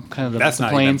 kind of the That's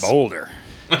not plains. even Boulder.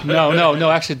 No.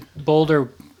 Actually, Boulder.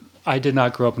 I did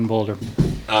not grow up in Boulder.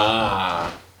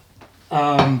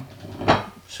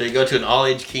 So you go to an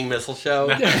all-age King Missile show?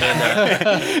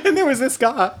 And there was this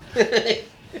guy.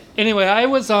 Anyway, I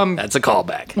was That's a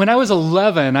callback. when I was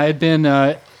 11. I had been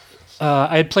I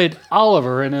had played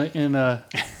Oliver in a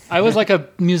I was like a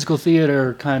musical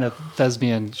theater kind of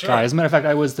thespian guy. As a matter of fact,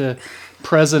 I was the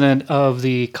president of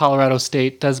the Colorado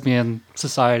State Thespian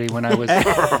Society when I was in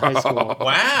high school.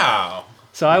 Wow.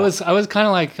 So I was kind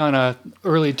of like on a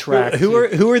early track. Who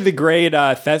are the great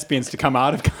thespians to come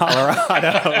out of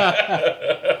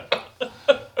Colorado?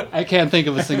 I can't think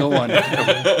of a single one.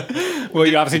 Well,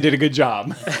 you obviously did a good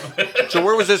job. So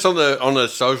where was this on the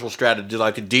social strata? Did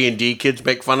like the D&D kids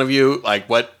make fun of you? Like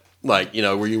what? Like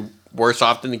were you worse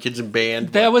off than the kids in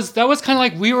band? That was kind of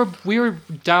like we were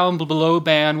down below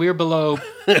band. We were below.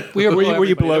 Were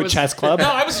you below chess club?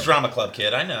 No, I was a drama club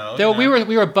kid. I know. We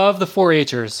were above the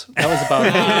 4-Hers. That was about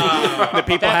it. The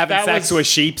people having that sex was- with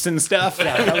sheeps and stuff.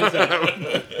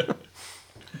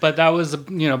 But that was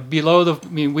below the. I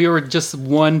mean, we were just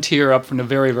one tier up from the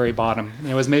very, very bottom.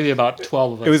 It was maybe about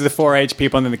 12 of us. It was the 4-H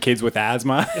people and then the kids with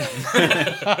asthma.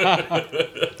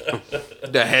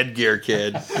 The headgear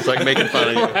kid. It's like making fun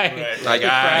of you. Right. Like I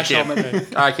Crash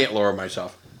helmet. can't lower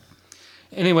myself.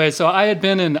 Anyway, so I had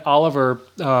been in Oliver,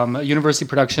 a university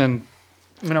production.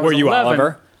 When I was Were you 11.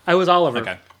 Oliver? I was Oliver.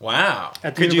 Okay. Wow.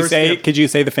 At the Could you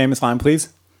say the famous line,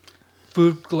 please?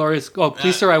 Food glorious? Oh,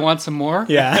 please, sir, I want some more.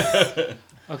 Yeah.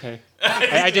 Okay,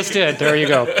 I just did. There you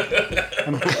go.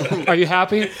 Are you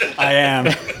happy? I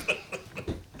am.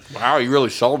 Wow, you really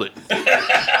sold it.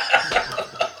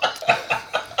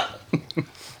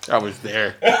 I was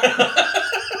there.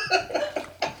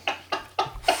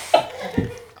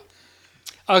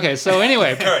 Okay, so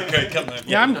anyway, Good. Come on.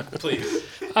 Yeah, Please.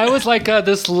 I was like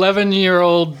this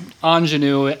 11-year-old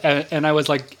ingenue, and I was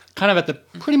like kind of at the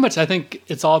pretty much. I think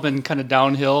it's all been kind of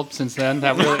downhill since then.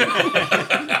 That really,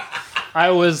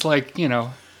 I was like,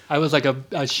 I I was like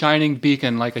a shining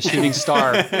beacon, like a shooting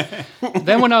star.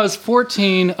 Then when I was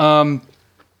 14,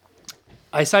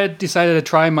 I decided to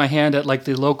try my hand at like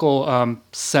the local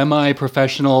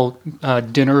semi-professional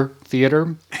dinner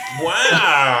theater.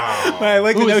 Wow. I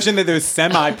like the notion that there's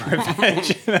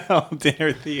semi-professional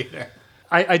dinner theater.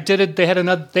 I did it.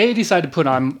 They decided to put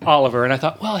on Oliver, and I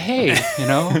thought, well, hey,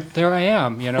 there I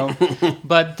am,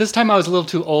 But this time I was a little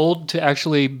too old to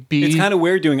actually be. It's kind of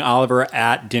weird doing Oliver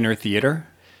at dinner theater.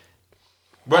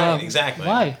 Right, exactly.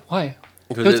 Why?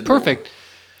 It's perfect.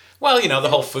 Well, the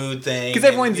whole food thing. Because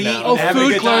everyone's and, eating. Oh, having a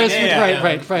food, good glorious time. food. Yeah.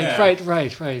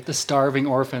 Right. The starving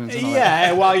orphans. And all that.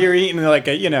 Yeah, while you're eating like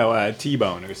a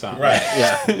T-bone or something. Right.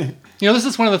 Yeah. This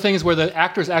is one of the things where the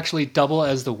actors actually double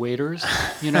as the waiters.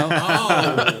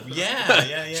 Oh,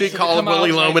 yeah. So you call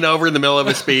Willie Loman over in the middle of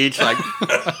a speech, like,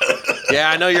 yeah,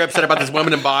 I know you're upset about this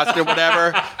woman in Boston or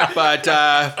whatever, but,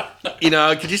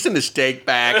 could you send the steak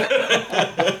back?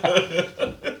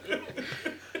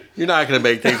 You're not going to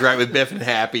make things right with Biff and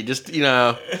Happy. Just,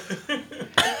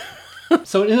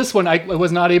 So in this one, I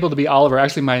was not able to be Oliver.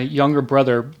 Actually, my younger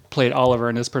brother played Oliver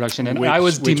in this production, and I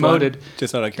was which demoted. one?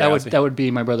 Just out of curiosity. That would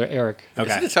be my brother Eric. Isn't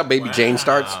Okay. this how Baby Jane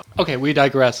starts? Okay, we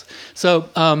digress. So,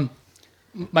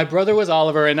 my brother was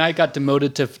Oliver, and I got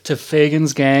demoted to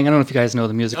Fagin's Gang. I don't know if you guys know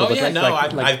the musical. Oh, but yeah,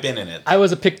 like, I've been in it. I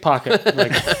was a pickpocket.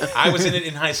 Like, I was in it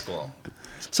in high school.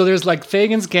 so there's like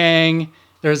Fagin's Gang.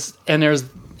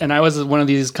 And I was one of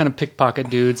these kind of pickpocket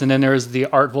dudes, and then there's the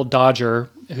Artful Dodger,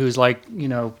 who's like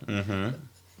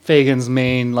Fagin's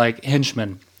main like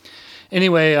henchman.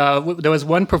 Anyway, there was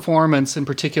one performance in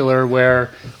particular where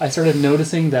I started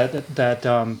noticing that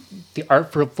the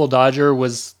Artful Dodger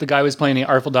the guy who was playing the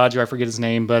Artful Dodger. I forget his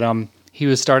name, but he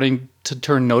was starting to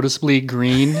turn noticeably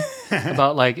green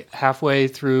about like halfway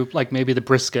through, like maybe the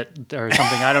brisket or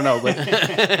something. I don't know, but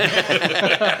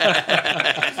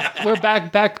we're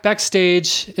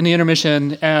backstage in the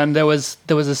intermission, and there was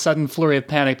a sudden flurry of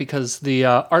panic because the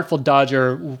Artful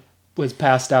Dodger was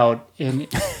passed out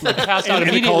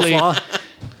immediately.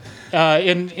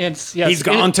 He's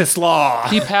gone to slaw.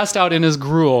 He passed out in his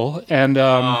gruel, and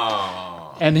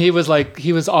he was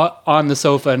on the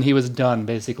sofa, and he was done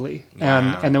basically.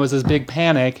 And there was this big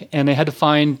panic, and they had to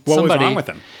find somebody. What was wrong with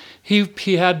him?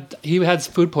 He had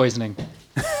food poisoning.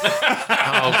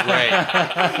 Oh, great.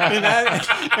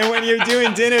 And when you're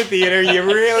doing dinner theater, you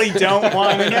really don't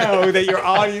want to know that your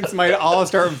audience might all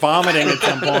start vomiting at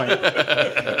some point.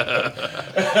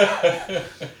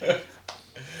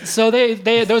 So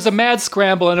there was a mad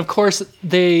scramble, and of course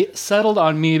they settled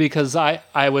on me because I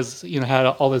was had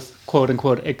all this quote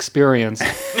unquote experience.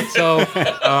 So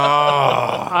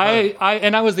I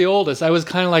was the oldest. I was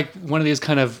kind of like one of these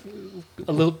kind of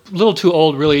a little too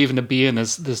old really even to be in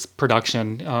this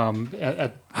production. How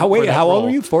old were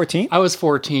you? 14? I was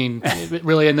 14,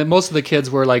 really, and then most of the kids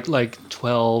were like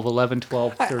 12, 11,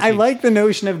 12, 13. I like the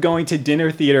notion of going to dinner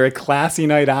theater, a classy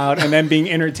night out, and then being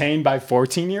entertained by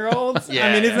 14-year-olds. Yeah.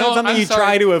 I mean, isn't that No, something I'm you sorry.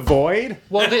 try to avoid?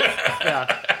 Well, the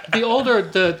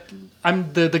older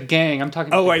I'm the gang. I'm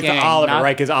talking. Oh, about wait, the gang, it's Oliver, not-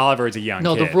 right? Because Oliver is a young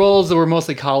No, kid. the roles were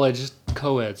mostly college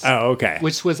co-eds. Oh, okay.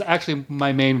 Which was actually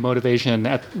my main motivation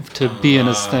to be in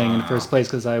this thing in the first place,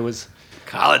 because I was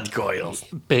College goils.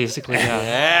 basically I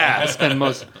Yeah. spent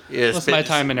most of my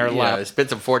time in their lap.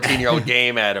 Spit some 14-year-old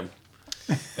game at him.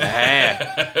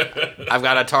 I've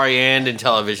got Atari and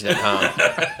television at home.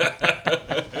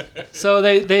 So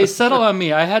they settled on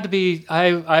me. I had to be.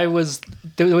 I was.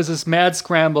 There was this mad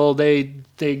scramble. They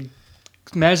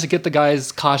managed to get the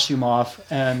guy's costume off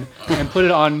and put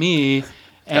it on me.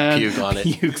 And Puke on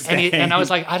it. and I was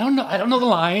like, I don't know the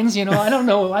lines, I don't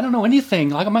know anything.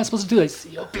 Like, am I supposed to do this?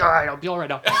 I'll be all right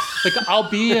now. Like, I'll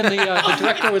be in the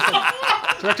director was like,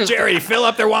 director's Jerry, fill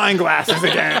up their wine glasses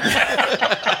again.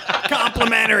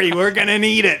 Complimentary. We're going to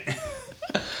need it.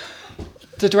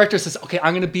 the director says, okay,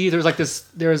 I'm going to be,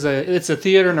 it's a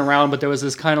theater and around, but there was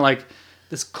this kind of like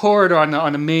this corridor on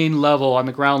the main level, on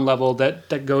the ground level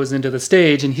that goes into the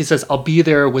stage. And he says, I'll be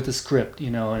there with the script,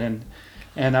 and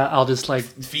I'll just like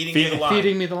Feeding me the line.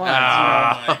 feeding me the lines,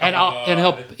 how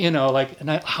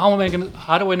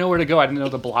do I know where to go? I didn't know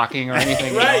the blocking or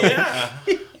anything. Right, yeah.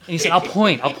 And he said, I'll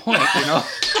point.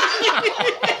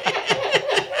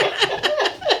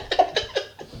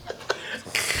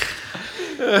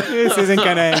 This isn't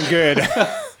going to end good.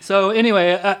 So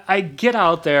anyway, I get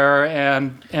out there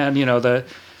and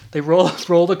they roll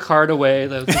the cart away,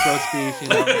 the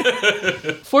roast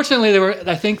beef. Fortunately,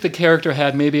 I think the character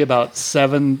had maybe about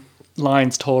 7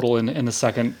 lines total in the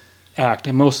second act,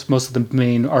 and most of the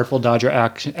main Artful Dodger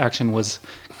action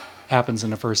happens in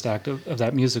the first act of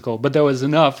that musical. But there was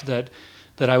enough that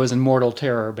that I was in mortal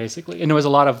terror, basically. And there was a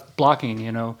lot of blocking,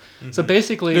 you know. So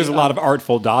basically, There's a lot of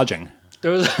artful dodging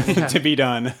there was yeah. to be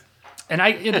done. And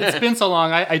it's been so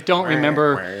long, I don't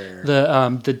remember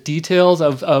the details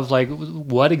of like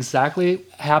what exactly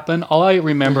happened. All I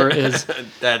remember is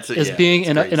being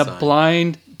in a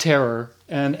blind terror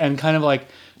and kind of like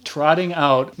trotting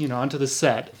out, you know, onto the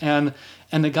set. And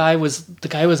the guy was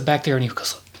back there, and he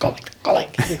goes, go like.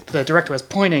 The director was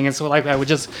pointing, and so like I would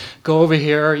just go over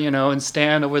here, you know, and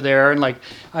stand over there, and like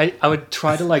I would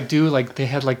try to like do like they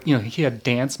had like, you know, he had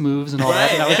dance moves and all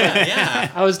that.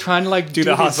 And I was trying to like do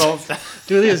the hustles,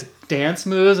 do these dance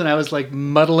moves, and I was like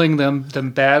muddling them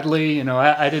badly. You know,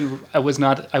 I was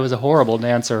a horrible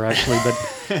dancer actually, but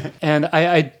and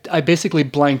I basically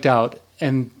blanked out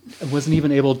and wasn't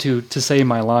even able to say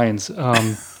my lines.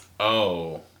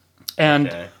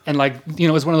 And like, you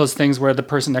know, it was one of those things where the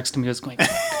person next to me was going,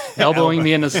 elbowing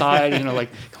me in the side, you know, like,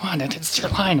 come on, it's your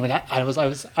line. Like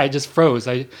I just froze.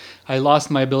 I lost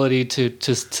my ability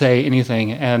to say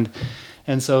anything, and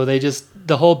so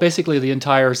basically the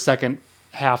entire second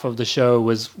half of the show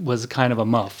was kind of a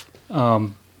muff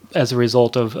as a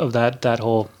result of that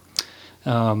whole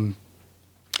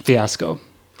fiasco.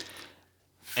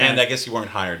 And I guess you weren't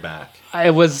hired back.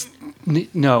 I was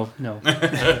no.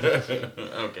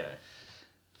 Okay.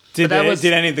 Did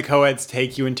any of the co-eds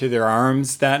take you into their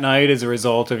arms that night as a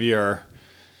result of your?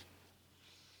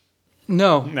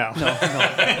 No.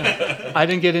 I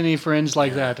didn't get any fringe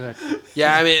like that.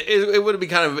 Yeah, I mean, it would have been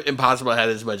kind of impossible to have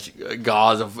as much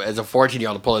gauze as a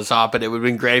 14-year-old to pull this off, but it would have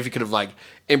been great if you could have like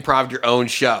improv your own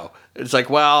show. It's like,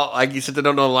 well, like you said, they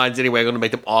don't know the lines anyway. I'm going to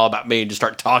make them all about me and just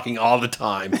start talking all the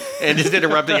time and just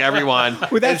interrupting everyone.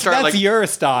 Well, that's like, your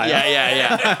style.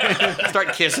 Yeah.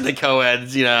 Start kissing the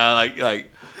co-eds, you know, like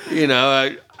you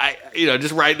know,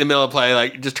 just right in the middle of play,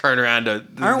 like just turn around to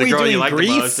the girl you like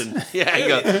Grease? the most, and you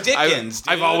go, Dickens.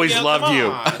 I've always loved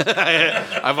you.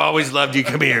 I've always loved you.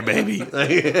 Come here, baby.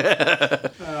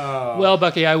 Well,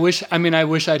 Bucky, I wish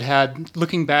I'd had.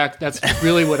 Looking back, that's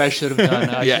really what I should have done.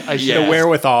 I should The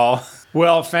wherewithal.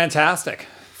 Well, fantastic.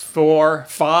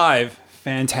 5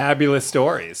 fantabulous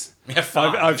stories.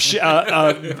 Of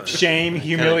shame,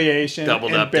 humiliation,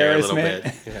 doubled up there a little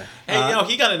embarrassment. bit. Yeah. Hey, you know,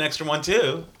 he got an extra one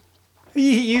too.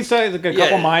 You saw a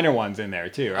couple minor ones in there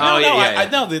too, right? I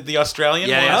know the Australian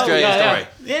one. Australian story.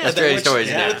 Yeah, Australian stories.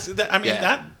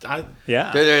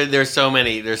 There's so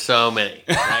many.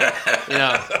 Right? You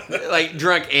know, like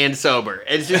drunk and sober.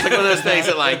 It's just like one of those things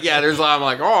that like, there's a lot. I'm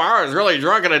like, oh, I was really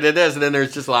drunk and I did this, and then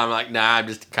there's just a lot. I'm like, nah, I'm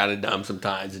just kind of dumb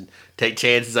sometimes and take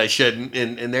chances I shouldn't,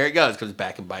 and there it goes, comes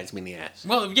back and bites me in the ass.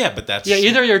 Well, yeah, but that's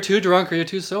either you're too drunk or you're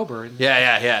too sober.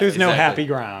 Yeah. There's no happy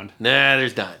ground. Nah,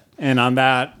 there's not. And on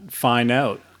that fine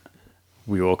note,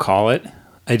 we will call it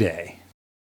a day.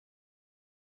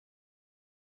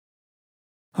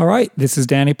 All right, this is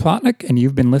Danny Plotnick, and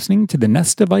you've been listening to the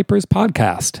Nest of Vipers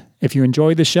podcast. If you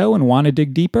enjoy the show and want to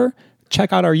dig deeper,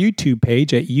 check out our YouTube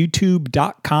page at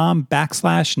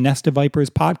youtube.com/Nest of Vipers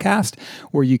podcast,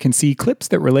 where you can see clips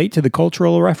that relate to the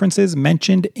cultural references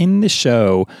mentioned in the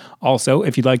show. Also,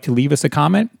 if you'd like to leave us a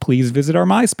comment, please visit our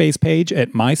MySpace page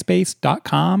at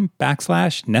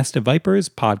myspace.com/Nest of Vipers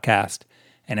podcast.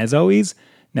 And as always,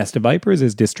 Nest of Vipers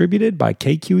is distributed by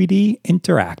KQED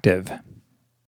Interactive.